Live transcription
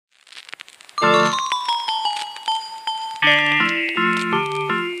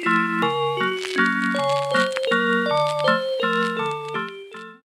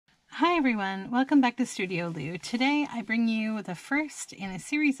everyone, welcome back to Studio Lou. Today I bring you the first in a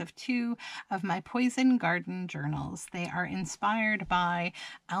series of 2 of my Poison Garden journals. They are inspired by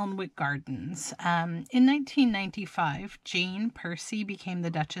Alnwick Gardens. In 1995, Jane Percy became the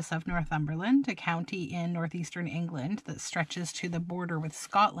Duchess of Northumberland, a county in northeastern England that stretches to the border with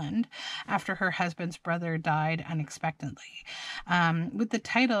Scotland after her husband's brother died unexpectedly. With the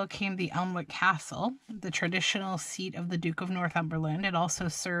title came the Alnwick Castle, the traditional seat of the Duke of Northumberland. It also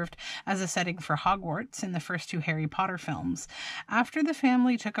served as a setting for Hogwarts in the first 2 Harry Potter films. After the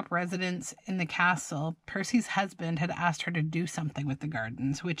family took up residence in the castle, Percy's husband had asked her to do something with the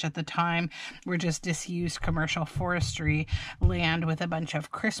gardens, which at the time were just disused commercial forestry land with a bunch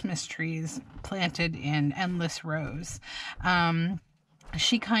of Christmas trees planted in endless rows.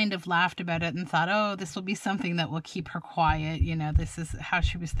 She kind of laughed about it and thought, oh, this will be something that will keep her quiet. You know, this is how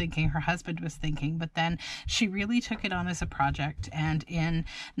she was thinking, her husband was thinking. But then she really took it on as a project. And in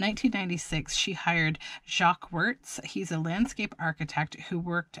 1996, she hired Jacques Wirtz. He's a landscape architect who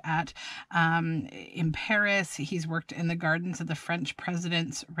worked at in Paris. He's worked in the gardens of the French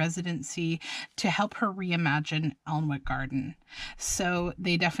president's residency to help her reimagine Alnwick Garden. So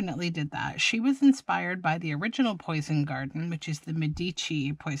they definitely did that. She was inspired by the original Poison Garden, which is the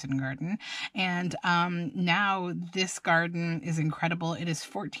Medici Poison Garden. And now this garden is incredible. It is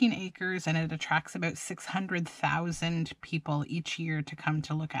 14 acres and it attracts about 600,000 people each year to come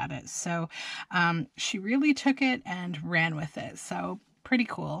to look at it. So she really took it and ran with it. So pretty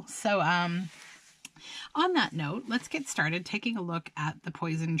cool. So on that note, let's get started taking a look at the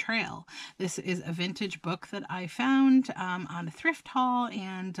Poison Trail. This is a vintage book that I found on a thrift haul,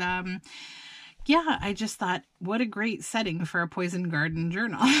 and yeah, I just thought, what a great setting for a Poison Garden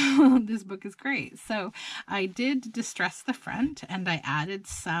journal. This book is great. So I did distress the front and I added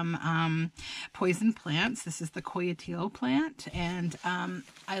some poison plants. This is the coyoteal plant, and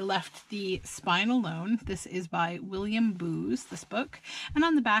I left the spine alone. This is by William Booth, this book. And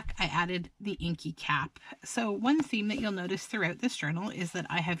on the back, I added the inky cap. So one theme that you'll notice throughout this journal is that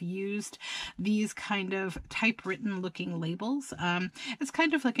I have used these kind of typewritten looking labels. It's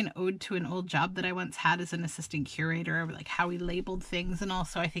kind of like an ode to an old job that I once had as an assistant curator, like how we labeled things. And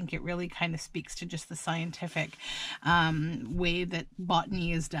also I think it really kind of speaks to just the scientific way that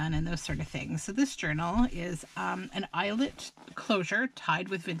botany is done and those sort of things. So this journal is an eyelet closure tied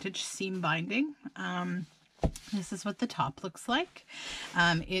with vintage seam binding. This is what the top looks like.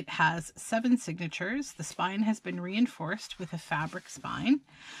 It has 7 signatures. The spine has been reinforced with a fabric spine.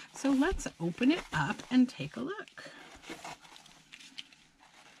 So let's open it up and take a look.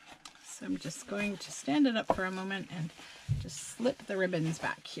 So I'm just going to stand it up for a moment and just slip the ribbons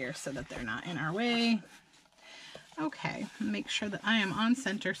back here so that they're not in our way. Okay, make sure that I am on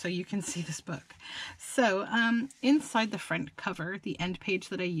center so you can see this book. So inside the front cover, the end page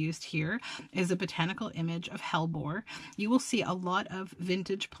that I used here is a botanical image of hellebore. You will see a lot of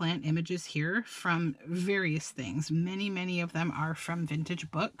vintage plant images here from various things. Many of them are from vintage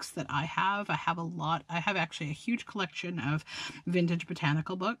books that I have. I have actually a huge collection of vintage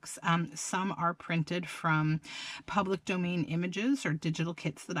botanical books. Some are printed from public domain images or digital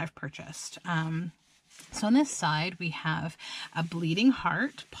kits that I've purchased. So on this side, we have a bleeding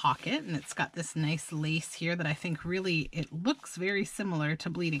heart pocket, and it's got this nice lace here that I think really, it looks very similar to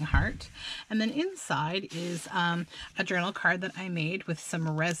bleeding heart. And then inside is a journal card that I made with some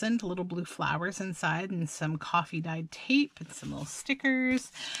resined little blue flowers inside and some coffee dyed tape and some little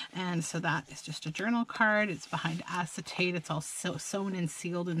stickers. And so that is just a journal card. It's behind acetate. It's all sewn and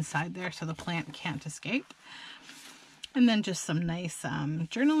sealed inside there so the plant can't escape. And then just some nice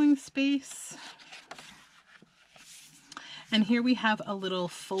journaling space. And here we have a little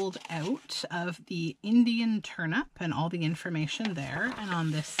fold out of the Indian turnip and all the information there. And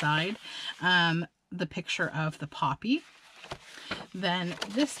on this side, the picture of the poppy. Then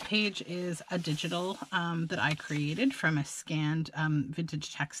this page is a digital that I created from a scanned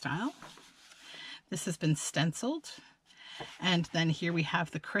vintage textile. This has been stenciled. And then here we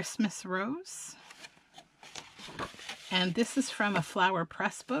have the Christmas rose. And this is from a flower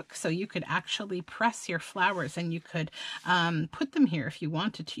press book, so you could actually press your flowers and you could put them here if you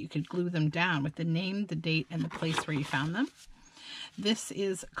wanted to. You could glue them down with the name, the date, and the place where you found them. This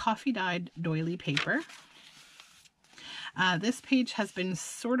is coffee dyed doily paper. This page has been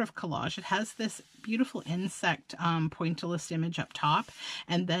sort of collage. It has this beautiful insect pointillist image up top,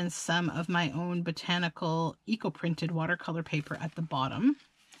 and then some of my own botanical eco-printed watercolor paper at the bottom.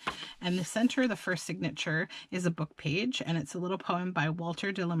 And the center, the first signature, is a book page, and it's a little poem by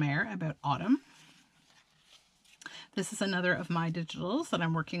Walter de la Mare about autumn. This is another of my digitals that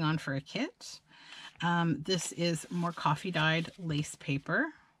I'm working on for a kit. This is more coffee dyed lace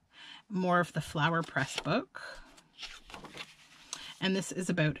paper. more of the flower press book. And this is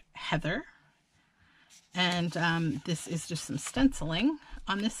about Heather. And this is just some stenciling.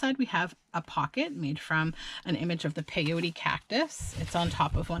 On this side we have a pocket made from an image of the peyote cactus. It's on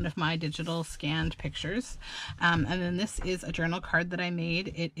top of one of my digital scanned pictures. And then this is a journal card that I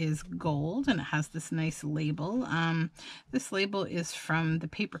made. It is gold and it has this nice label. This label is from the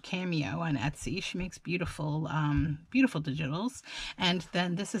Paper Cameo on Etsy. She makes beautiful, beautiful digitals. And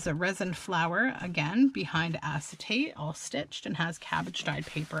then this is a resin flower, again, behind acetate, all stitched, and has cabbage dyed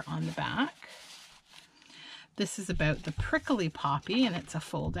paper on the back. This is about the prickly poppy, and it's a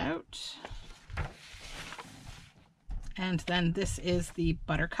fold out. And then this is the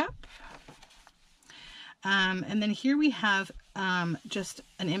buttercup. And then here we have just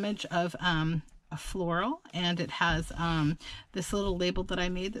an image of a floral, and it has this little label that I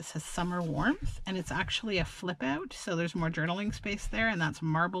made that says summer warmth, and it's actually a flip out, so there's more journaling space there, and that's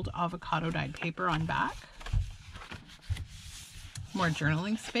marbled avocado dyed paper on back. More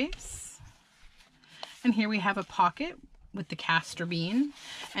journaling space. And here we have a pocket with the castor bean,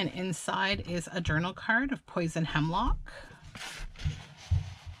 and inside is a journal card of poison hemlock.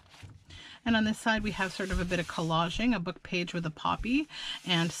 And on this side we have sort of a bit of collaging, a book page with a poppy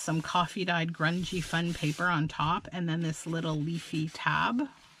and some coffee dyed grungy fun paper on top, and then this little leafy tab.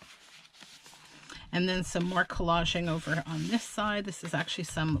 And then some more collaging over on this side. This is actually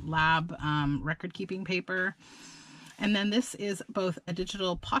some lab record keeping paper. And then this is both a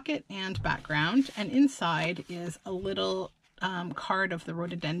digital pocket and background, and inside is a little card of the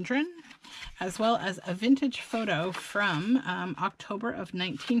rhododendron, as well as a vintage photo from October of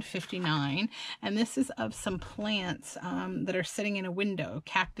 1959. And this is of some plants that are sitting in a window,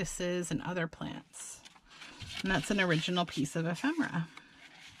 cactuses and other plants. And that's an original piece of ephemera.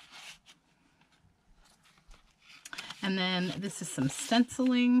 And then this is some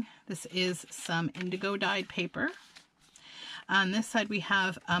stenciling. This is some indigo dyed paper. On this side we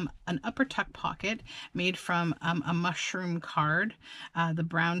have an upper tuck pocket made from a mushroom card, the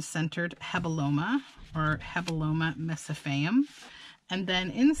brown centered hebeloma, or Hebeloma mesophaeum. And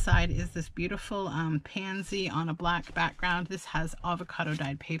then inside is this beautiful pansy on a black background. This has avocado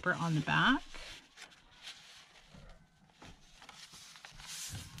dyed paper on the back.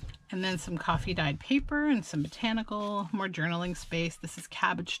 And then some coffee dyed paper and some botanical, more journaling space. This is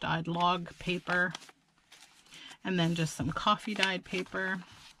cabbage dyed log paper. And then just some coffee dyed paper.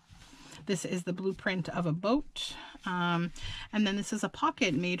 This is the blueprint of a boat. And then this is a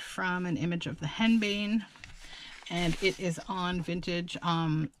pocket made from an image of the henbane. And it is on vintage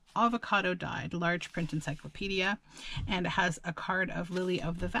avocado dyed large print encyclopedia. And it has a card of Lily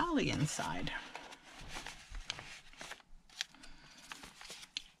of the Valley inside.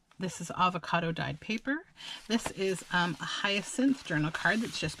 This is avocado dyed paper. This is a hyacinth journal card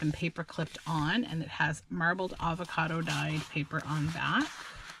that's just been paper clipped on, and it has marbled avocado dyed paper on back.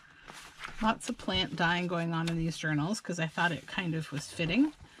 Lots of plant dyeing going on in these journals because I thought it kind of was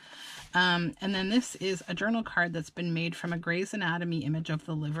fitting. And then this is a journal card that's been made from a Grey's Anatomy image of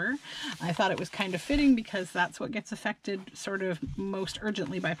the liver. I thought it was kind of fitting because that's what gets affected sort of most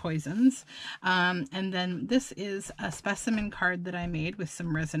urgently by poisons. And then this is a specimen card that I made with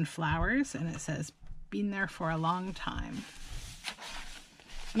some resin flowers, and it says, "Been there for a long time."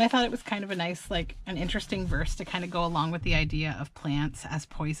 And I thought it was kind of a nice, like, an interesting verse to kind of go along with the idea of plants as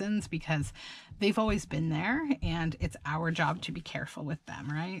poisons, because they've always been there and it's our job to be careful with them,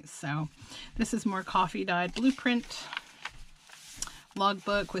 right? So this is more coffee dyed blueprint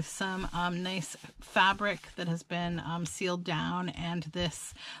logbook with some nice fabric that has been sealed down, and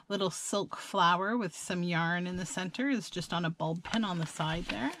this little silk flower with some yarn in the center is just on a bulb pin on the side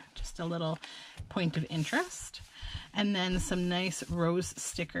there, just a little point of interest. And then some nice rose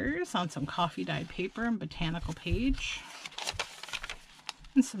stickers on some coffee dyed paper and botanical page.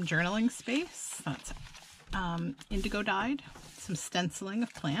 And some journaling space, that's indigo dyed, some stenciling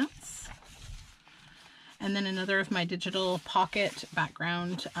of plants. And then another of my digital pocket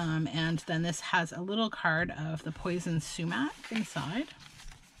background, and then this has a little card of the poison sumac inside.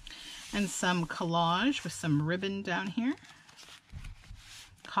 And some collage with some ribbon down here.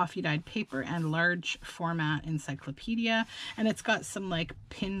 Coffee dyed paper and large format encyclopedia, and it's got some like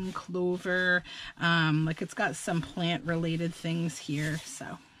pin clover, like it's got some plant related things here. So,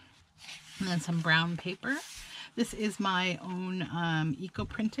 and then some brown paper. This is my own eco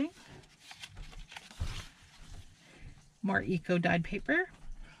printing, more eco dyed paper.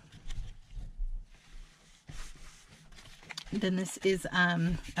 Then this is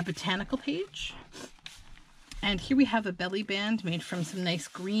a botanical page. And here we have a belly band made from some nice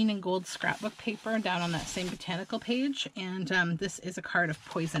green and gold scrapbook paper down on that same botanical page. And this is a card of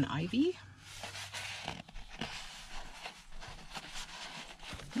poison ivy.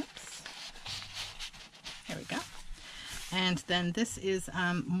 Oops. There we go. And then this is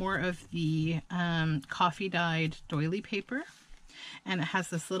more of the coffee dyed doily paper. And it has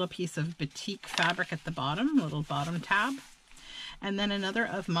this little piece of batik fabric at the bottom, little bottom tab. And then another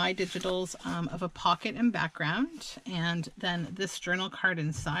of my digitals of a pocket and background. And then this journal card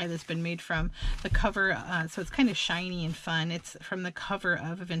inside that's been made from the cover. So it's kind of shiny and fun. It's from the cover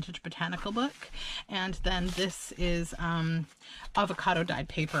of a vintage botanical book. And then this is avocado dyed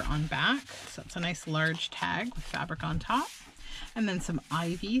paper on back. So it's a nice large tag with fabric on top. And then some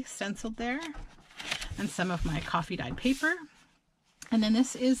ivy stenciled there. And some of my coffee dyed paper. And then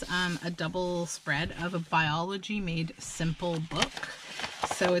this is a double spread of a biology made simple book.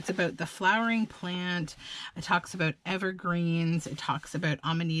 So it's about the flowering plant. It talks about evergreens. It talks about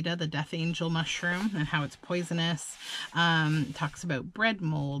Amanita, the death angel mushroom, and how it's poisonous. It talks about bread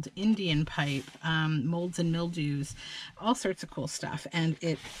mold, Indian pipe, molds and mildews, all sorts of cool stuff. And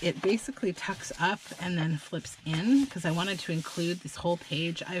it basically tucks up and then flips in because I wanted to include this whole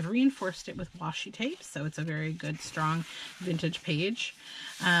page. I've reinforced it with washi tape, so it's a very good, strong vintage page.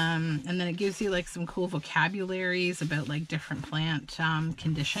 And then it gives you like some cool vocabularies about like different plant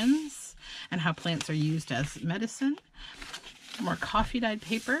conditions and how plants are used as medicine. More coffee dyed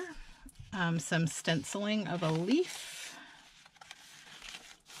paper, some stenciling of a leaf.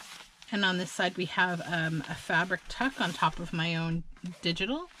 And on this side we have a fabric tuck on top of my own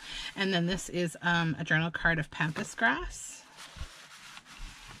digital. And then this is a journal card of pampas grass.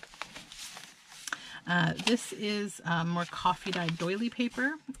 This is more coffee dyed doily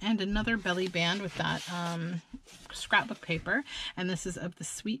paper and another belly band with that scrapbook paper. And this is of the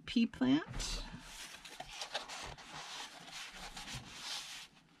sweet pea plant.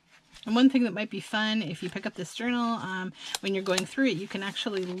 And one thing that might be fun if you pick up this journal, when you're going through it, you can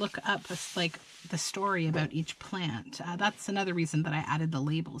actually look up like the story about each plant. That's another reason that I added the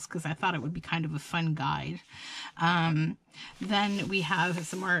labels, because I thought it would be kind of a fun guide. Then we have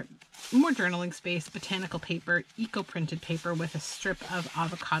some more journaling space, botanical paper, eco-printed paper with a strip of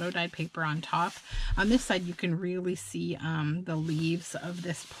avocado dyed paper on top. On this side, you can really see the leaves of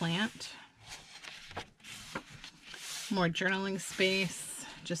this plant. More journaling space,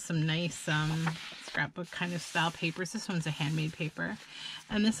 just some nice scrapbook kind of style papers. This one's a handmade paper.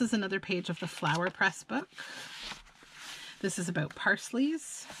 And this is another page of the Flower Press book. This is about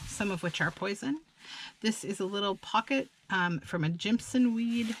parsleys, some of which are poison. This is a little pocket from a Jimson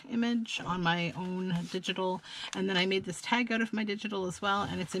weed image on my own digital. And then I made this tag out of my digital as well,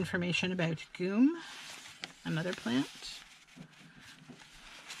 and it's information about goom, another plant.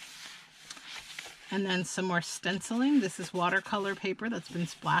 And then some more stenciling. This is watercolor paper that's been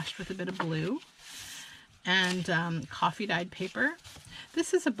splashed with a bit of blue. And coffee dyed paper.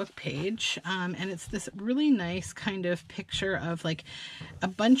 This is a book page, and it's this really nice kind of picture of like a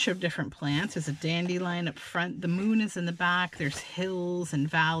bunch of different plants. There's a dandelion up front, the moon is in the back, there's hills and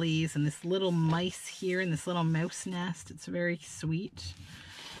valleys, and this little mice here and this little mouse nest. It's very sweet.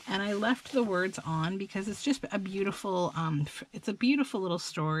 And I left the words on because it's just a beautiful, it's a beautiful little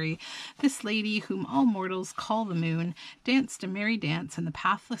story. This lady, whom all mortals call the moon, danced a merry dance in the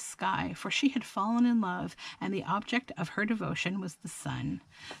pathless sky, for she had fallen in love, and the object of her devotion was the sun.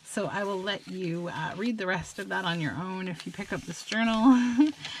 So I will let you read the rest of that on your own if you pick up this journal.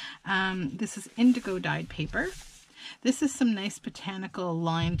 This is indigo dyed paper. This is some nice botanical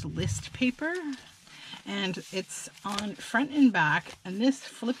lined list paper. And it's on front and back, and this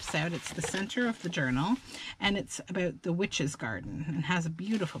flips out. It's the center of the journal, and it's about the witch's garden and has a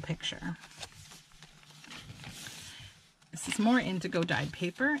beautiful picture. This is more indigo dyed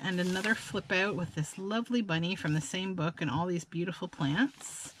paper and another flip out with this lovely bunny from the same book and all these beautiful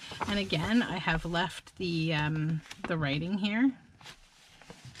plants. And again, I have left the writing here.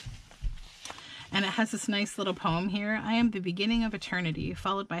 And it has this nice little poem here. I am the beginning of eternity,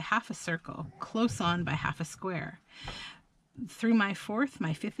 followed by half a circle, close on by half a square. Through my fourth,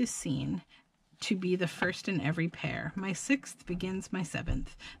 my fifth is seen, to be the first in every pair. My sixth begins my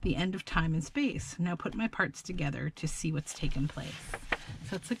seventh, the end of time and space. Now put my parts together to see what's taken place.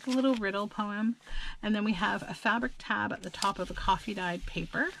 So it's like a little riddle poem. And then we have a fabric tab at the top of a coffee dyed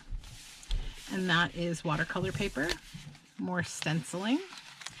paper. And that is watercolor paper. More stenciling.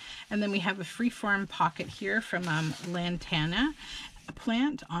 And then we have a freeform pocket here from Lantana, a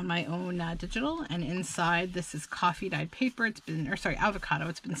plant on my own digital. And inside this is coffee dyed paper. It's been, or sorry, avocado.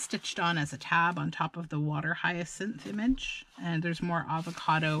 It's been stitched on as a tab on top of the water hyacinth image. And there's more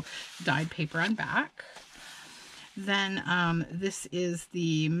avocado dyed paper on back. Then this is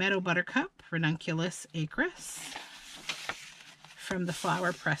the Meadow Buttercup, Ranunculus acris, from the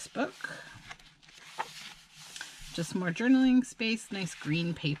Flower Press book. Just more journaling space, nice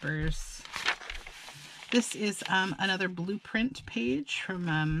green papers. This is another blueprint page from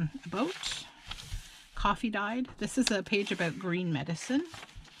a boat, coffee dyed. This is a page about green medicine.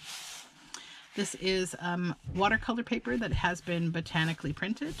 This is watercolor paper that has been botanically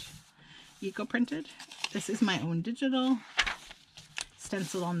printed, eco-printed. This is my own digital,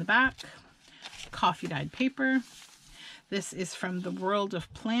 stenciled on the back, coffee dyed paper. This is from the World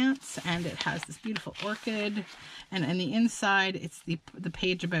of Plants, and it has this beautiful orchid, and on the inside it's the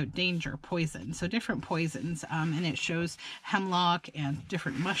page about danger, poison, so different poisons, and it shows hemlock and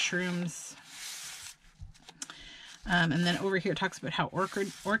different mushrooms. And then over here it talks about how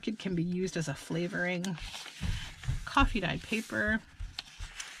orchid can be used as a flavoring, coffee dyed paper,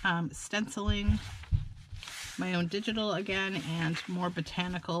 stenciling, my own digital again, and more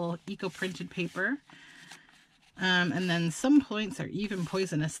botanical eco-printed paper. And then some points are even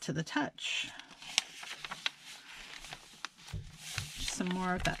poisonous to the touch. Some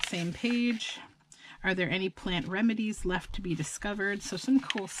more of that same page. Are there any plant remedies left to be discovered? So some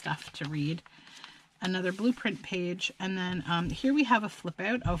cool stuff to read. Another blueprint page, and then here we have a flip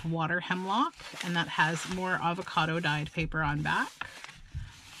out of water hemlock, and that has more avocado dyed paper on back.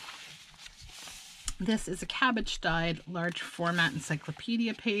 This is a cabbage dyed large format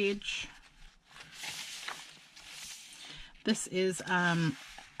encyclopedia page. This is an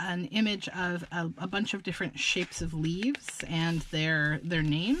image of a bunch of different shapes of leaves and their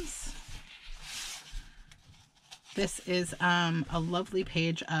names. This is a lovely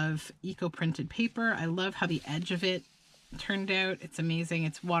page of eco-printed paper. I love how the edge of it turned out. It's amazing.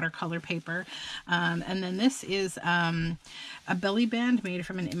 It's watercolor paper. And then this is a belly band made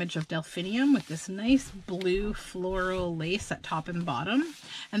from an image of delphinium with this nice blue floral lace at top and bottom.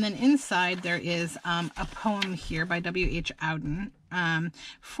 And then inside there is a poem here by W.H. Auden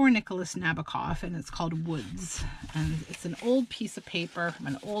for Nicholas Nabokov, and it's called Woods. And it's an old piece of paper from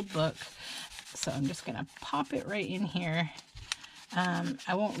an old book. So I'm just going to pop it right in here.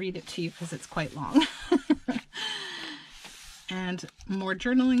 I won't read it to you because it's quite long. And more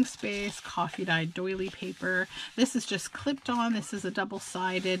journaling space, coffee dyed doily paper. This is just clipped on. This is a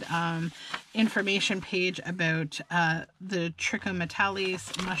double-sided information page about the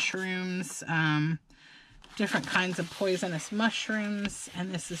trichometales mushrooms, different kinds of poisonous mushrooms.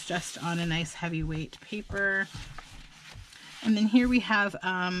 And this is just on a nice heavyweight paper. And then here we have,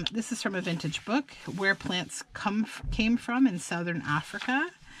 this is from a vintage book, Where Plants Came From in Southern Africa,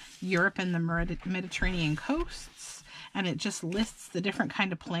 Europe and the Mediterranean coasts. And it just lists the different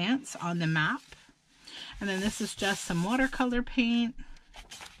kind of plants on the map. And then this is just some watercolor paint.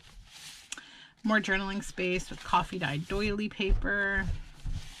 More journaling space with coffee dyed doily paper.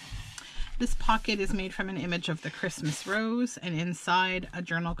 This pocket is made from an image of the Christmas rose, and inside a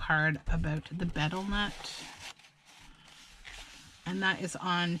journal card about the betel nut. And that is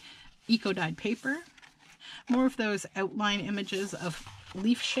on eco-dyed paper. More of those outline images of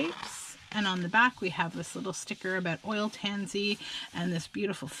leaf shapes. And on the back we have this little sticker about oil tansy and this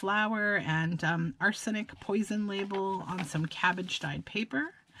beautiful flower and arsenic poison label on some cabbage dyed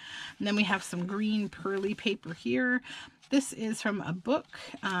paper. And then we have some green pearly paper here. This is from a book,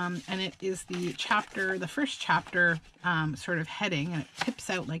 and it is the first chapter sort of heading, and it tips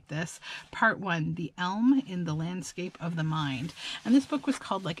out like this. Part 1, The Elm in the Landscape of the Mind. And this book was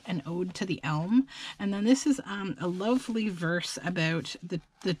called like An Ode to the Elm. And then this is a lovely verse about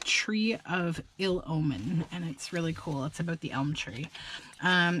the tree of ill omen, and it's really cool. It's about the elm tree.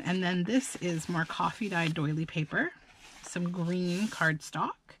 And then this is more coffee dyed doily paper, some green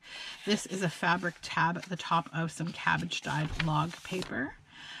cardstock. This is a fabric tab at the top of some cabbage dyed log paper.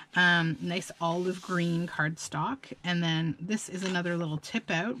 Nice olive green cardstock. And then this is another little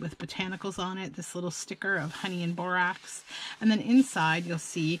tip out with botanicals on it, this little sticker of honey and borax. And then inside you'll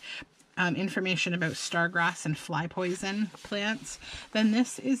see information about stargrass and fly poison plants. Then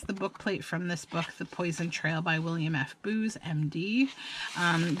this is the book plate from this book, The Poison Trail by William F. Booth, MD.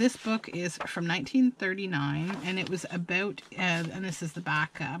 This book is from 1939, and it was about, and this is the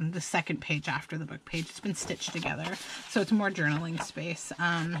back, the second page after the book page. It's been stitched together, so it's more journaling space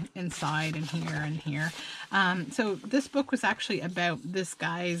inside and here and here. So this book was actually about this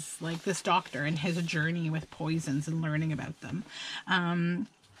guy's, like this doctor and his journey with poisons and learning about them.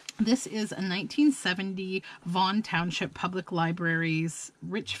 This is a 1970 Vaughan Township Public Library's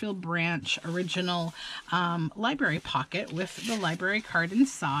Richfield Branch original library pocket with the library card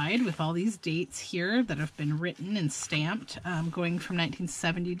inside with all these dates here that have been written and stamped going from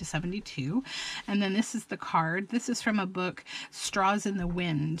 1970 to 72. And then this is the card. This is from a book, Straws in the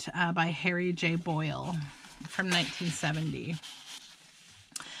Wind by Harry J. Boyle from 1970.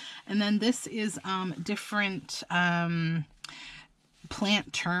 And then this is different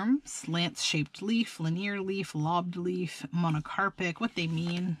plant terms: lance-shaped leaf, linear leaf, lobed leaf, monocarpic, what they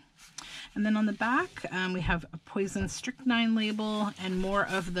mean. And then on the back, we have a poison strychnine label and more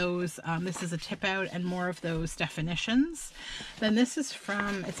of those. This is a tip out and more of those definitions. Then this is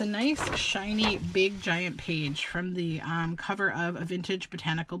from, it's a nice, shiny, big, giant page from the cover of a vintage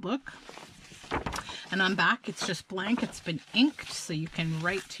botanical book. And on back, it's just blank. It's been inked, so you can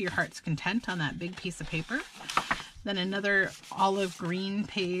write to your heart's content on that big piece of paper. Then another olive green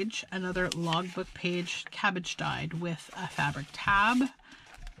page, another logbook page, cabbage dyed with a fabric tab,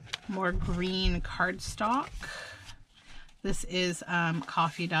 more green cardstock. This is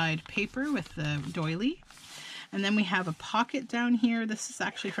coffee dyed paper with the doily. And then we have a pocket down here. This is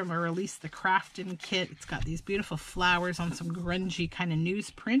actually from a Release the Craftin' kit. It's got these beautiful flowers on some grungy kind of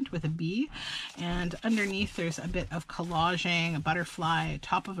newsprint with a bee. And underneath there's a bit of collaging, a butterfly,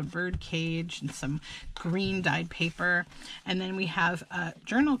 top of a bird cage, and some green dyed paper. And then we have a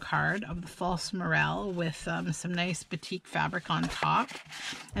journal card of the False Morel with some nice batik fabric on top.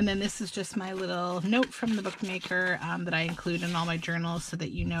 And then this is just my little note from the bookmaker that I include in all my journals so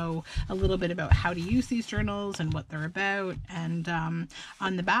that you know a little bit about how to use these journals and what they're about. And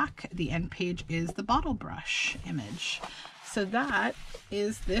on the back, the end page is the bottle brush image. So that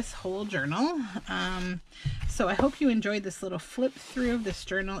is this whole journal. So I hope you enjoyed this little flip through of this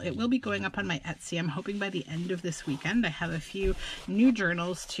journal. It will be going up on my Etsy. I'm hoping by the end of this weekend. I have a few new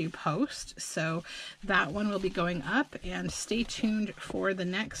journals to post, so that one will be going up, and stay tuned for the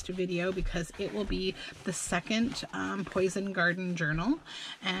next video because it will be the second Poison Garden journal,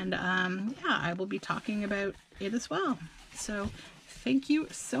 and yeah, I will be talking about it as well. So thank you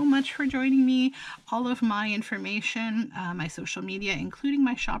so much for joining me. All of my information, my social media, including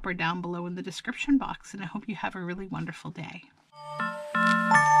my shop, are down below in the description box, and I hope you have a really wonderful day.